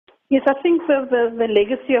Yes, I think the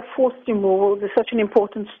legacy of forced removal is such an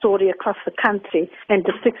important story across the country, and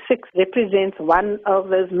District 6 represents one of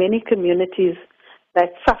those many communities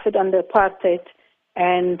that suffered under apartheid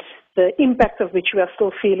and the impact of which we are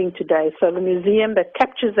still feeling today. So the museum that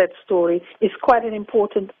captures that story is quite an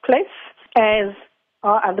important place, as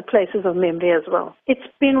are other places of memory as well. It's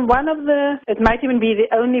been it might even be the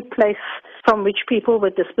only place from which people were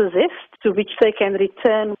dispossessed, to which they can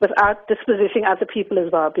return without dispossessing other people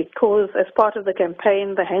as well, because as part of the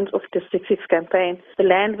campaign, the Hands Off District 6 campaign, the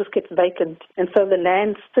land was kept vacant, and so the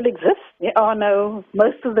land still exists.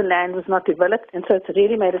 Most of the land was not developed, and so it's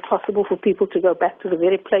really made it possible for people to go back to the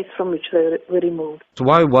very place from which they were removed. So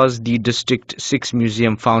why was the District 6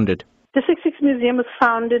 Museum founded? District 6 Museum was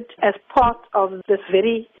founded as part of this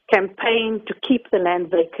very campaign to keep the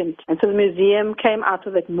land vacant. And so the museum came out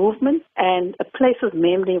of that movement, and a place of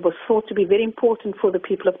memory was thought to be very important for the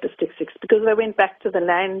people of District 6, because they went back to the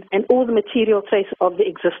land and all the material traces of the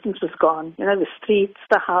existence was gone. The streets,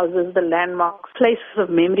 the houses, the landmarks, places of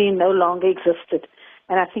memory no longer existed.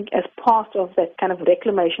 And I think as part of that kind of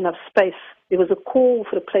reclamation of space, there was a call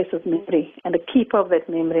for a place of memory and a keeper of that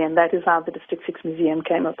memory, and that is how the District 6 Museum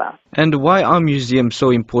came about. And why are museums so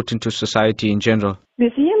important to society in general?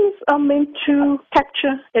 Museums are meant to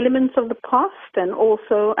capture elements of the past and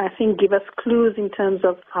also, I think, give us clues in terms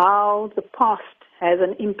of how the past has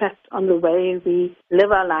an impact on the way we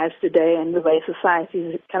live our lives today and the way society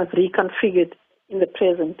is kind of reconfigured in the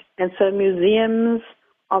present. And so museums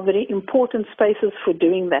are very important spaces for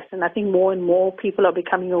doing that. And I think more and more people are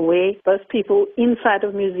becoming aware, both people inside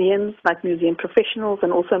of museums, like museum professionals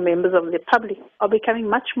and also members of the public, are becoming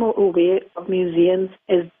much more aware of museums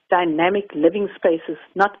as dynamic living spaces,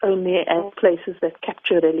 not only as places that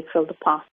capture relics of the past.